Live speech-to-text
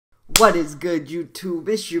What is good, YouTube?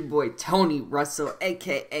 It's your boy Tony Russell,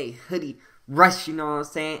 aka Hoodie Rush, you know what I'm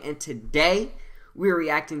saying? And today we're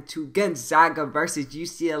reacting to Gonzaga versus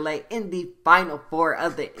UCLA in the Final Four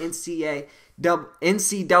of the NCAA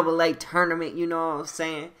tournament, you know what I'm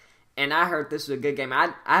saying? And I heard this was a good game.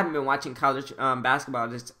 I haven't been watching college basketball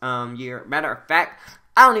this year. Matter of fact,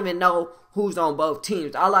 I don't even know who's on both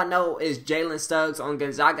teams. All I know is Jalen Suggs on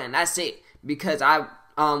Gonzaga, and that's it. Because I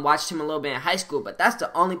watched him a little bit in high school, but that's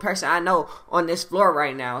the only person I know on this floor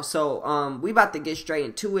right now. So we about to get straight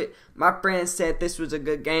into it. My friend said this was a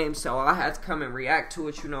good game, so I had to come and react to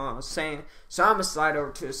it, you know what I'm saying? So I'm going to slide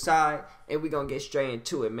over to the side, and we're going to get straight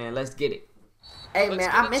into it, man. Let's get it. Hey,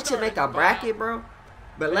 man, I meant to make a bracket, bro.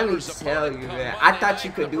 But let me tell you, man, I thought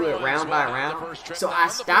you could do it round by round. So I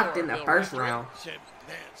stopped in the first round.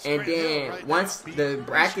 And then once the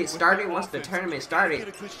bracket started, once the tournament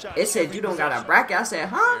started, it said you don't got a bracket. I said,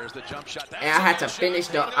 huh? And I had to finish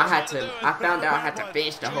I found out I had to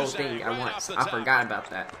finish the whole thing at once. I forgot about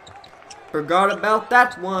that. Forgot about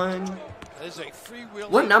that one.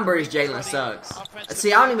 What number is Jalen Suggs?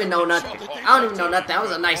 See, I don't even know nothing. That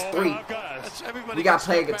was a nice three. We got to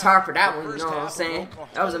play guitar for that one, you know what I'm saying?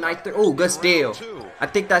 That was a nice three. Ooh, good steal. I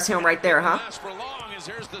think that's him right there, huh?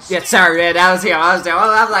 Yeah, sorry, man. That was him. I was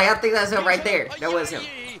like, I think that's him right there. That was him.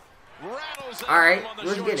 Alright,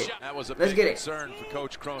 let's get it. Let's get it.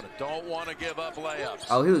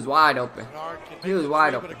 Oh, he was wide open. He was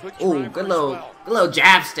wide open. Ooh, good little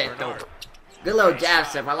jab step, though. Good little jab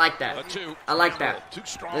step. I like that. I like that.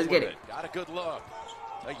 Let's get it.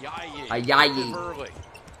 A yayi.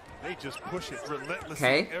 They just push it relentlessly.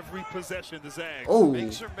 Okay. Every possession to Zags. Oh,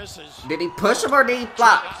 did he push him or did he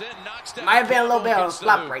flop? Might have been a little bit of a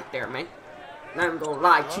flop right there, man. Not even gonna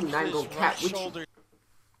lie to you. Not even gonna cap with you.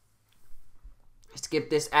 Let's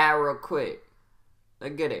skip this ad real quick.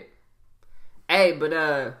 Let's get it. Hey, but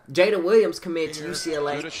Jada Williams committed to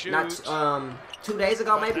UCLA not 2 days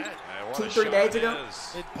ago, maybe 2-3 days ago.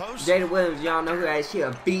 Jada Williams, y'all know who that is. She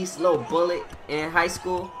a beast, little bullet in high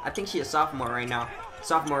school. I think she a sophomore right now.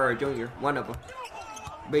 Sophomore or junior, one of them.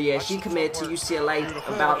 But yeah, she committed to UCLA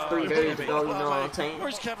about 3 days ago, you know what I'm saying?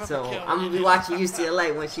 So I'm gonna be watching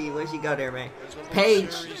UCLA when she go there, man.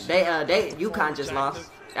 Paige, they UConn just lost.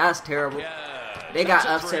 That was terrible. They got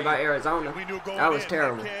upset by Arizona. That was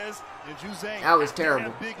terrible. That was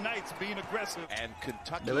terrible.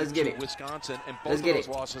 But let's get it. Let's get it.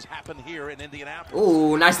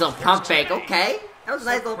 Ooh, nice little pump fake. Okay, that was a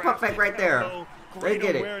nice little pump fake right there. Let's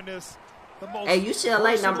get it. Hey,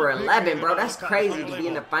 UCLA number 11, bro. That's crazy to be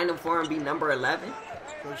in the Final Four and be number 11.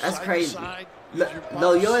 That's crazy.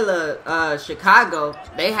 Loyola, Chicago,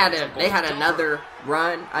 they had another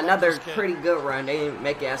run, another pretty good run. They didn't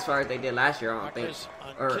make it as far as they did last year, I don't think.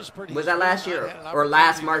 Or was that last year or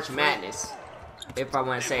last March Madness? If I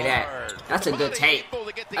want to say that. That's a good tape.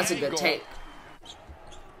 That's a good tape.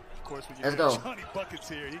 Let's go.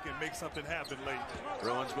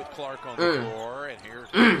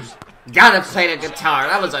 Gotta play the guitar.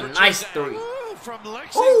 That was a nice three.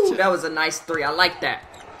 Ooh, that was a nice three. I like that.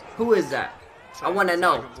 Who is that? I want to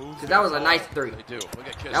know, cause that was a nice three.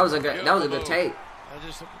 That was a good tape.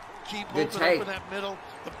 Good tape.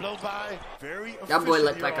 That boy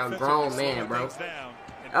looked like a grown man, bro.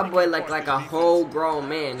 That boy looked like a whole grown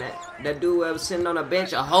man. That dude was sitting on the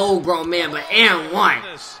bench, a whole grown man, but and one.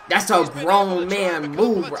 That's a grown man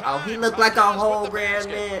move, bro. Oh, he looked like a whole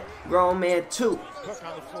grown man too.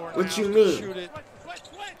 What you mean?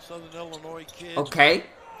 Okay.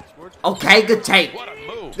 Okay, good tape.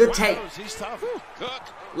 Good tape.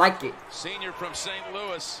 Like it. Senior from St.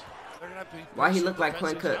 Louis. Why he look like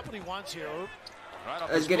Quinn Cook?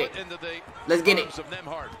 Let's get it. Let's get it.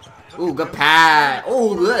 Ooh, good pass.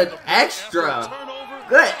 Ooh, good extra.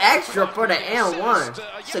 Good extra for the N1.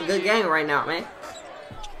 It's a good game right now, man.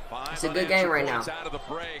 It's a good game right now.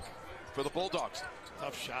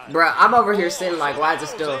 Bruh, I'm over here sitting like, why is it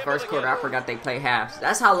still the first quarter? I forgot they play halves.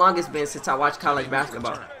 That's how long it's been since I watched college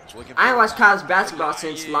basketball. I ain't watched college basketball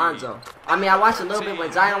since Lonzo. I mean, I watched a little bit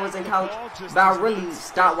when Zion was in college, but I really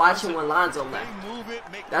stopped watching when Lonzo left.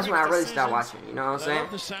 That's when I really stopped watching, you know what I'm saying?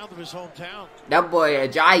 That boy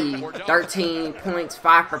Ajayi, 13 points,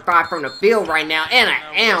 5 for 5 from the field right now,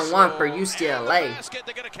 and 1 for UCLA.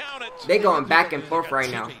 They going back and forth right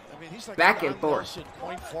now. Back and forth.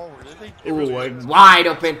 Ooh, a wide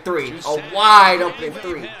open three. A wide open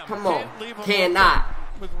three. Come on. Cannot.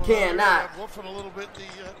 Let's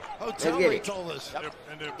get it.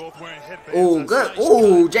 Ooh, good.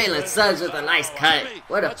 Ooh, Jalen Suggs with a nice cut.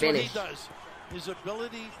 What a finish. His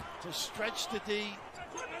ability to stretch the D.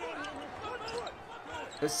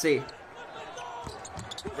 Let's see.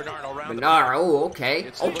 Bernard, oh,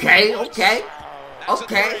 okay. Okay.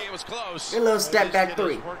 Good little step back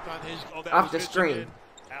three. Off the screen.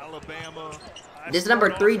 This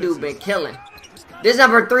number 3 dude been killing. This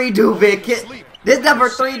number 3 dude been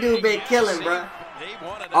killing. Bro.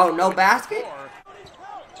 Oh, no basket?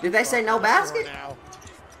 Did they say no basket?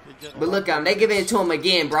 But look at him. They giving it to him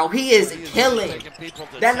again, bro. He is killing.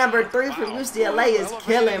 That number 3 from UCLA is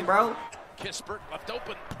killing, bro.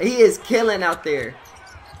 He is killing out there.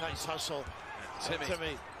 Nice hustle.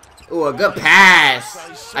 Timmy. Ooh, a good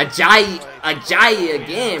pass. Ajayi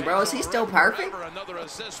again, bro. Is he still perfect?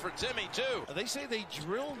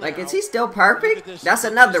 Like, is he still perfect? That's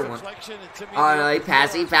another one. Oh no, he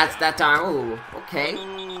passed that time. Ooh,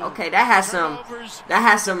 okay. That has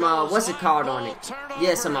some, what's it called on it?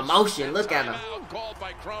 Yeah, some emotion. Look at him.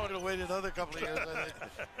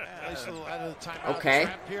 Okay.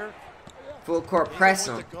 Full court press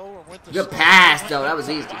him. Good pass though. That was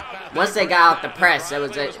easy. Once they got out the press, that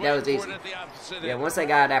was easy. Yeah, once they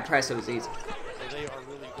got out that press, it was easy.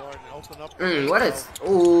 What is?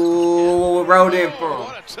 Ooh, rode in for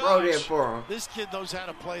him. This kid knows how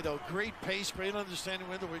to play though. Great pace, great understanding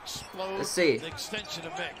when to explode. Let's see. The extension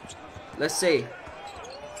of Mick. Let's see.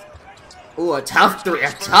 Ooh, a tough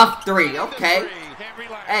three. Okay.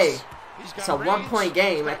 Hey. It's a 1-point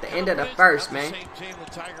game at the end of the first, man.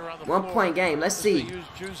 1-point game. Let's see.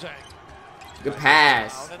 Good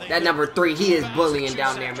pass. That number 3, he is bullying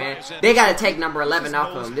down there, man. They got to take number 11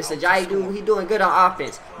 off of him. This Ajayi dude, he doing good on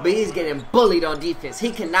offense, but he's getting bullied on defense.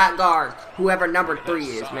 He cannot guard whoever number 3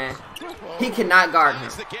 is, man. He cannot guard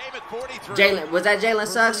him. Jalen, was that Jalen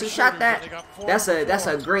Suggs who shot that? That's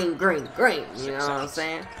a green. You know what I'm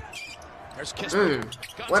saying?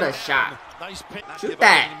 What a shot. Shoot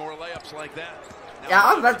that. Yeah,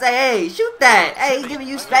 I was about to say, hey, shoot that. Hey, he's giving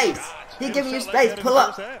you space. Pull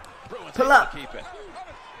up.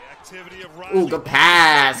 Ooh, good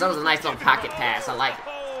pass. That was a nice little pocket pass. I like it.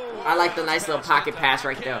 I like the nice little pocket pass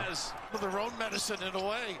right there.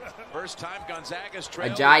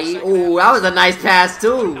 Ajayi. Ooh, that was a nice pass,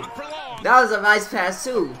 too.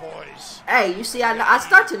 Hey, you see, I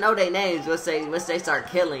start to know their names once they start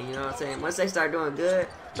killing, you know what I'm saying? Once they start doing good.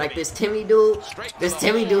 Like this Timmy dude,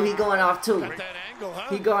 he going off too.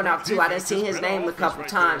 I done seen his name a couple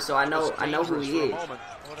times, so I know who he is.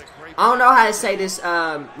 I don't know how to say this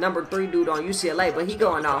number 3 dude on UCLA, but he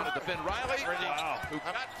going off.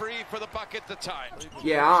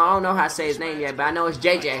 Yeah, I don't know how to say his name yet, but I know it's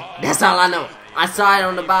JJ. That's all I know. I saw it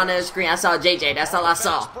on the bottom of the screen. I saw JJ. That's all I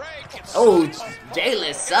saw. Oh,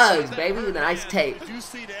 Jalen Suggs, baby, with a nice tape.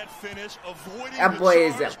 That boy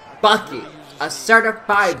is a bucket. A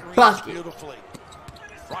certified bucket.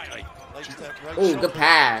 Oh, good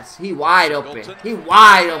pass. He wide open.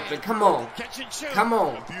 Come on.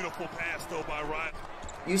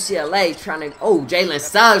 UCLA trying to. Oh, Jalen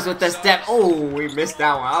Suggs with the step. Oh, we missed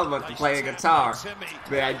that one. I was about to play a guitar.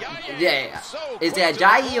 But yeah. Is it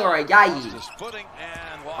Ajayi or Ajayi?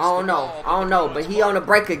 I don't know. But he on the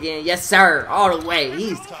break again. Yes, sir. All the way.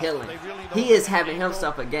 He's killing. He is having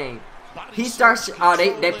himself a game. He starts. Oh,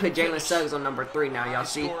 they put Jalen Suggs on number 3 now. Y'all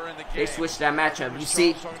see? They switched that matchup. You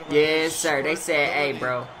see? Yes, sir. They said, hey,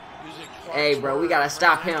 bro, we gotta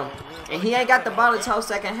stop him. And he ain't got the ball this whole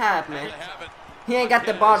second half, man. So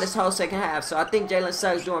I think Jalen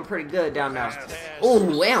Suggs doing pretty good down there.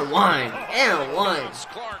 Ooh, and one.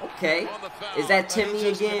 Okay. Is that Timmy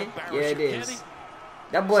again? Yeah, it is.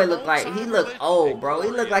 That boy look old, bro. He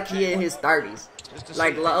look like he in his 30s.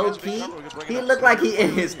 Like low key, he look like he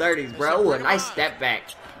in his 30s, bro. Ooh, a nice step back.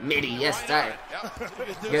 Midi, yes sir.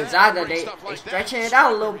 Gonzaga, they stretching it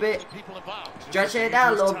out a little bit.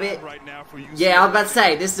 Yeah, I was about to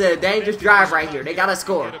say, this is a dangerous drive right here. They got to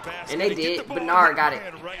score. And they did. Bernard got it.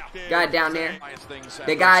 Got it down there.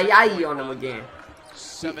 They got Ajayi on him again.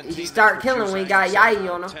 He start killing when he got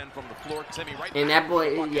Ajayi on him. And that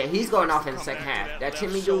boy, yeah, he's going off in the second half. That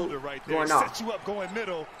Timmy dude going off.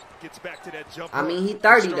 I mean, he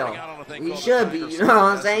 30 though. He should be, you know what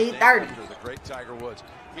I'm saying? He 30.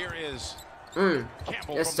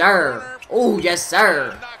 Yes, sir. Oh, yes,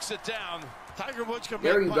 sir.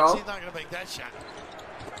 There you go.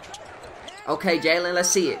 Okay, Jalen, let's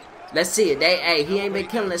see it. Hey, he ain't been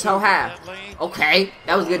killing this whole half. Okay,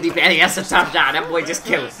 that was good defense. Hey, that's a tough shot. That boy just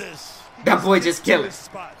killing.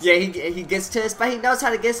 Yeah, he gets to his spot. He knows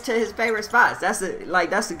how to get to his favorite spots. That's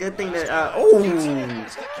a good thing to.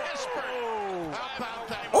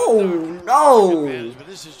 Oh no!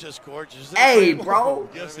 This is just gorgeous. Hey, bro.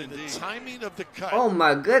 The timing of the cut. Oh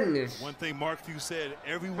my goodness. One thing Markview said,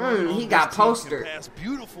 everyone he got postered.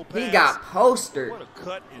 beautiful pass. He got postered. What a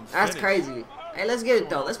cut and That's finish. crazy. Hey, let's get it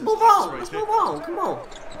though. Let's move on. Let's move on. Come on.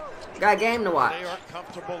 Got a game to watch. They are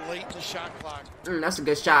comfortable late in the shot clock. That's a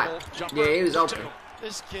good shot. Yeah, he was open.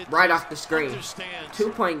 This kid Right off the screen. understands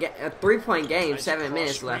 3-point game. 7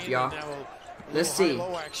 minutes left, y'all. Let's see.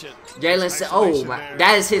 low action. Jalen said, "Oh my,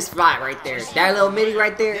 that is his spot right there. That little mini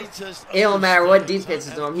right there. It don't matter what defense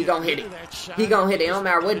is on him, he gonna hit it. He gonna hit it. It don't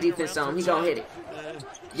matter what defense is on him, he gonna hit it.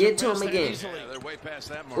 Get to him again. They're way past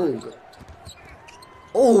that mark. Ooh,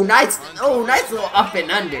 oh, nice. Oh, nice little up and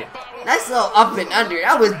under. Nice little up and under.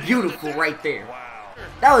 That was beautiful right there.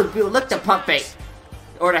 That was beautiful. Look, the pump fake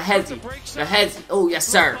or the hezzy. The hezzy. Oh, yes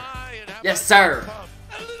sir. Yes sir.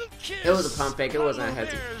 It was a pump fake. It wasn't a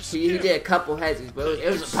hezzy. He did a couple hezzies, but it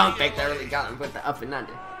was a pump fake that really got him with the up and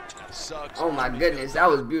under. Oh my goodness, that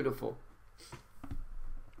was beautiful.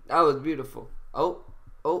 That was beautiful. Oh.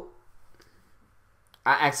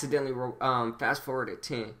 I accidentally fast forwarded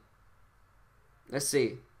 10. Let's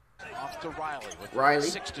see. Off to Riley. With Riley.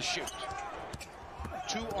 6 to shoot.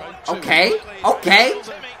 2 on 2. Okay.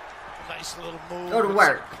 Nice little move. Go to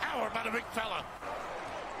work. Power by the big fella.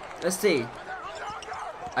 Let's see.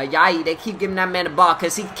 Ayayi, they keep giving that man the ball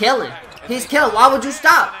because he's killing. He's killing. Why would you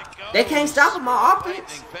stop? They can't stop him on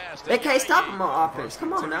offense. They can't stop him on offense.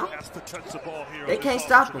 Come on now. They can't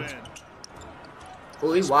stop him.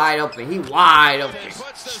 Oh, he's wide open. He wide open.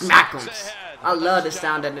 Smack him. I love the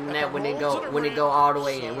sound of the net when it go all the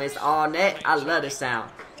way in. When it's all net, I love the sound.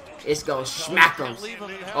 It's gonna smack him.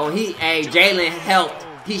 Oh, Jalen helped.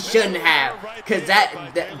 He shouldn't have. Cause that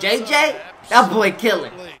JJ, that boy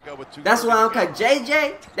killing. That's why I'm calling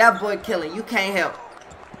JJ, that boy killing. You can't help.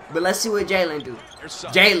 But let's see what Jalen do.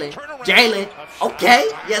 Jalen. Okay,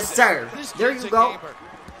 yes sir. There you go.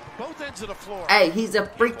 Hey, he's a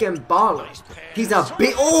freaking baller. He's a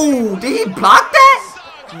big. Oh, did he block that?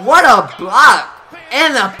 What a block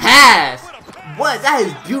and a pass. What? That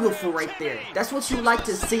is beautiful right there. That's what you like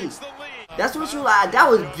to see. That's what you like. That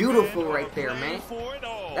was beautiful right there, man.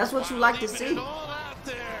 That's what you like to see.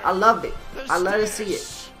 I loved it. I love to see it.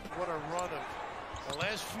 What a run of the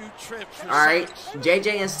last few trips. All right,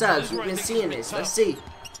 JJ and Suggs, you've been seeing this. Let's see.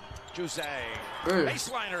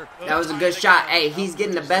 That was a good shot. Hey, he's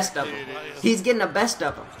getting the best of him. He's getting the best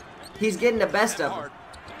of him. He's getting the best of him.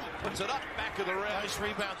 Nice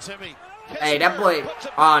rebound, Timmy. Hey, that boy.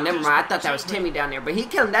 Oh, never mind. I thought that was Timmy down there, but he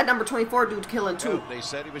killing. That number 24 dude's killing too. They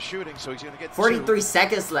said he was shooting, so he's gonna get 43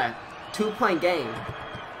 seconds left. 2-point game.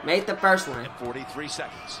 Made the first one. 43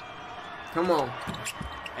 seconds. Come on.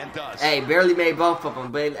 And does. Hey, barely made both of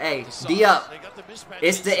them, but hey, D up.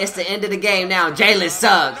 It's the end of the game now. Jalen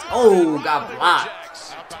Suggs. Oh, got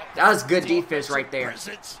blocked. That was good defense right there.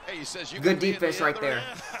 Good defense right there.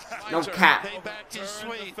 No cap.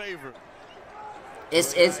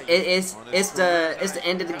 It's the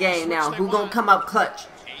end of the game now. Who gonna come up clutch?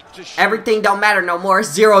 Everything don't matter no more.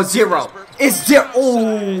 It's 0-0. It's 0.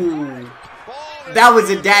 Ooh. That was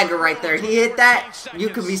a dagger right there. He hit that. You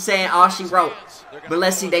could be saying all she wrote. But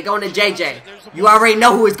let's see. They going to JJ. You already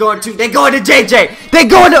know who it's going to. They going to JJ. They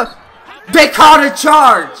called a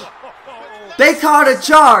charge. They called a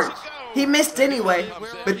charge. He missed anyway.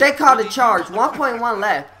 But they called a charge. 1.1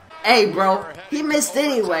 left. Hey, bro. He missed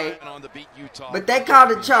anyway. But they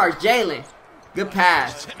called a charge. Jalen. Good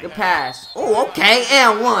pass. Good pass. Oh, okay.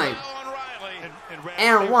 And one.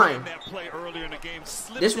 And one.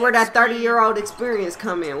 This is where that 30-year-old experience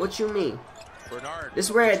come in. What you mean? This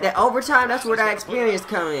is where that overtime, that's where that experience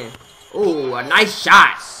come in. Ooh, a nice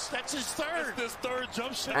shot. That's his third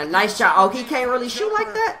jump shot. A nice shot. Oh, he can't really shoot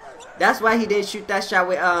like that? That's why he didn't shoot that shot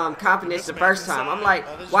with confidence the first time. I'm like,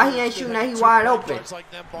 why he ain't shooting that? He wide open.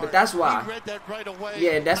 But that's why.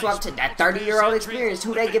 Yeah, that's why I'm saying that 30-year-old experience.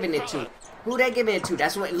 Who they giving it to? Who they giving it to?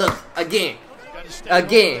 That's what. Look again.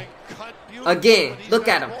 Look at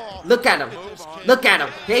him. Look at him. Look at him.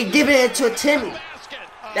 They giving it to Timmy.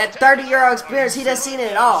 That 30-year-old experience, he done seen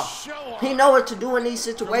it all. He know what to do in these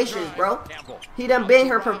situations, bro. He done been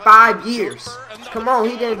here for 5 years. Come on,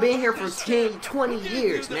 he done been here for 10, 20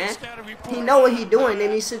 years, man. He know what he doing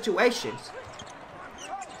in these situations.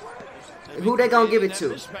 Who they gonna give it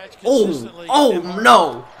to? Oh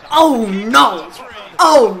no. Oh no.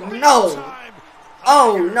 Oh no.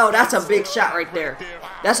 Oh no, that's a big shot right there.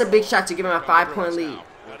 That's a big shot to give him a 5-point lead.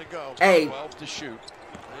 Hey,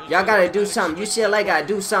 y'all gotta do something. UCLA gotta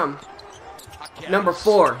do something. Number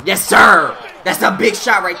 4. Yes, sir. That's a big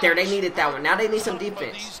shot right there. They needed that one. Now they need some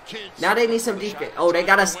defense. Now they need some defense. Oh, they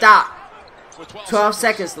gotta stop. 12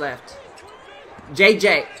 seconds left.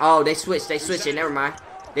 JJ. Oh, they switched. They switched it. Never mind.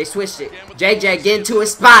 They switched it. JJ getting to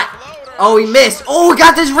his spot. Oh, he missed. Oh, he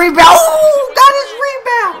got this rebound. Oh, got his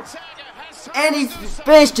rebound. And he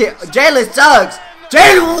finished it. Jalen Suggs.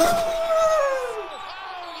 Jalen.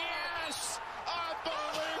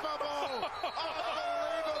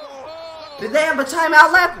 Did they have a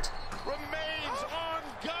timeout left?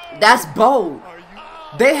 That's bold.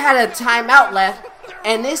 They had a timeout left,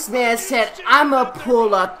 and this man said, "I'ma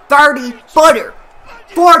pull a 30-footer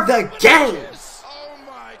for the game."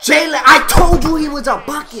 Jalen, I told you he was a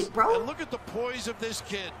bucket, bro. Look at the poise of this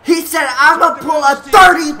kid. He said, "I'ma pull a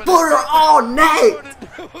 30-footer all night."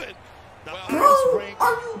 Bro,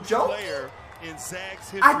 are you joking?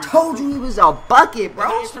 I told you he was a bucket,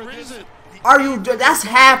 bro. Are you? That's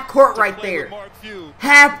half court right there.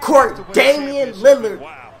 Half court, Damian Lillard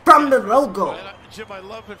from the logo.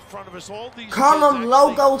 Call him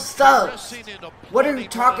Logo Suggs. What are you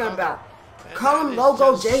talking about? Call him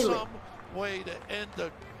Logo Jalen.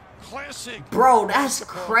 Bro, that's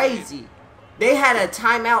crazy. They had a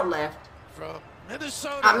timeout left.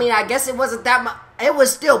 I mean, I guess it wasn't that much. It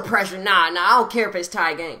was still pressure. Nah, I don't care if it's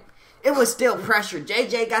tie game. It was still pressure.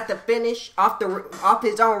 JJ got the finish off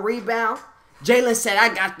his own rebound. Jalen said, "I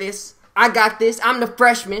got this. I got this. I'm the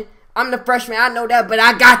freshman. I know that, but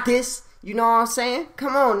I got this." You know what I'm saying?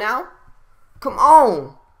 Come on now. Come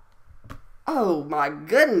on. Oh, my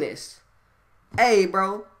goodness. Hey,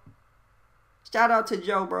 bro. Shout out to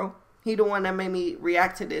Joe, bro. He the one that made me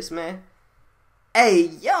react to this, man.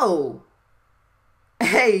 Hey, yo.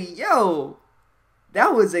 That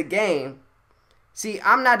was a game. See,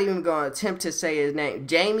 I'm not even going to attempt to say his name.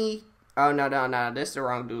 Jamie. Oh, no. That's the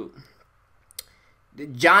wrong dude.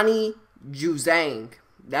 Johnny Juzang.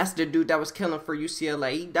 That's the dude that was killing for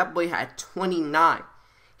UCLA. That boy had 29.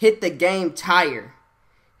 Hit the game tire.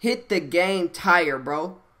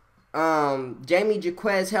 Bro. Jamie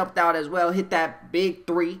Jaquez helped out as well. Hit that big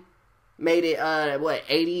 3. Made it,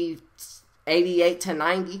 88 to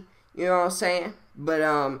 90. You know what I'm saying? But,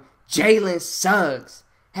 Jalen Suggs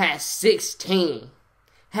had 16.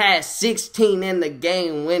 Had 16 in the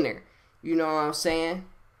game winner. You know what I'm saying?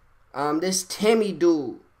 This Timmy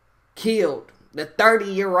dude killed. The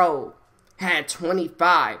 30-year-old had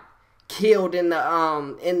 25. Killed in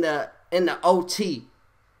the OT.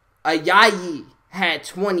 Ayayi had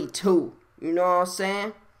 22. You know what I'm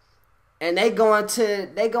saying? And they going to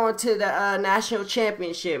the national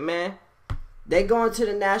championship, man. They going to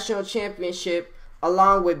the national championship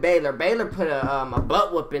along with Baylor. Baylor put a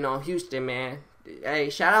butt whooping on Houston, man. Hey,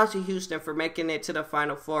 shout out to Houston for making it to the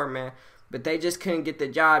Final Four, man. But they just couldn't get the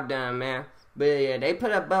job done, man. But yeah, they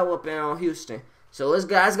put a butt whooping on Houston. So it's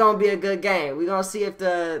going to be a good game. We're going to see if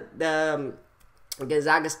the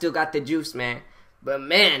Gonzaga still got the juice, man. But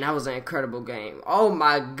man, that was an incredible game. Oh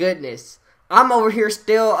my goodness. I'm over here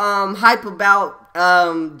still hype about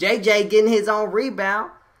JJ getting his own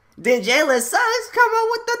rebound. Then Jalen Suggs come up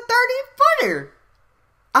with the 30-footer.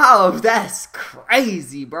 Oh, that's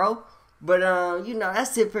crazy, bro. But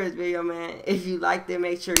that's it for this video, man. If you liked it,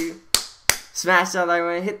 make sure you smash that like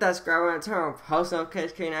button, hit that subscribe button, turn on post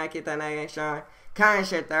notifications, get that notification, comment,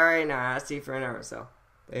 share that right now. I'll see you for another. So,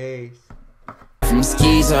 peace. From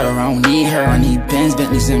skis, I don't need her. I need Benz,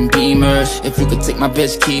 Bentleys, and Beamers. If you could take my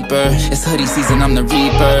bitch, keep her. It's hoodie season, I'm the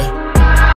reaper.